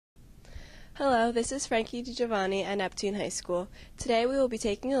Hello, this is Frankie DiGiovanni at Neptune High School. Today we will be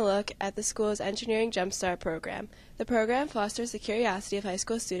taking a look at the school's Engineering Jumpstart program. The program fosters the curiosity of high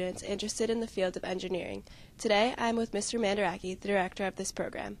school students interested in the field of engineering. Today I am with Mr. Mandaraki, the director of this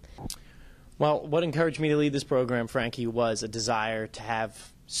program. Well, what encouraged me to lead this program, Frankie, was a desire to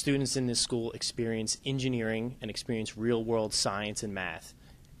have students in this school experience engineering and experience real-world science and math.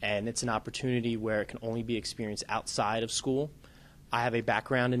 And it's an opportunity where it can only be experienced outside of school. I have a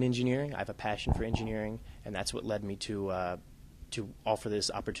background in engineering. I have a passion for engineering, and that's what led me to offer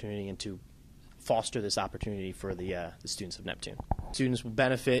this opportunity and to foster this opportunity for the students of Neptune. Students will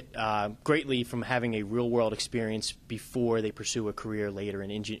benefit greatly from having a real-world experience before they pursue a career later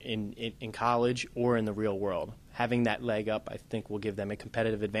in college or in the real world. Having that leg up, I think, will give them a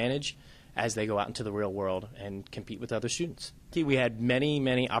competitive advantage as they go out into the real world and compete with other students. We had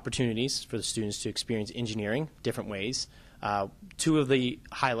many opportunities for the students to experience engineering different ways. Two of the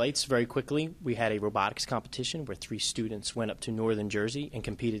highlights, very quickly, we had a robotics competition where 3 students went up to northern Jersey and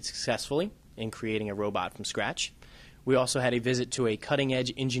competed successfully in creating a robot from scratch. We also had a visit to a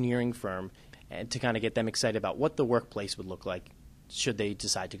cutting-edge engineering firm and to kind of get them excited about what the workplace would look like should they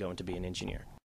decide to go into be an engineer.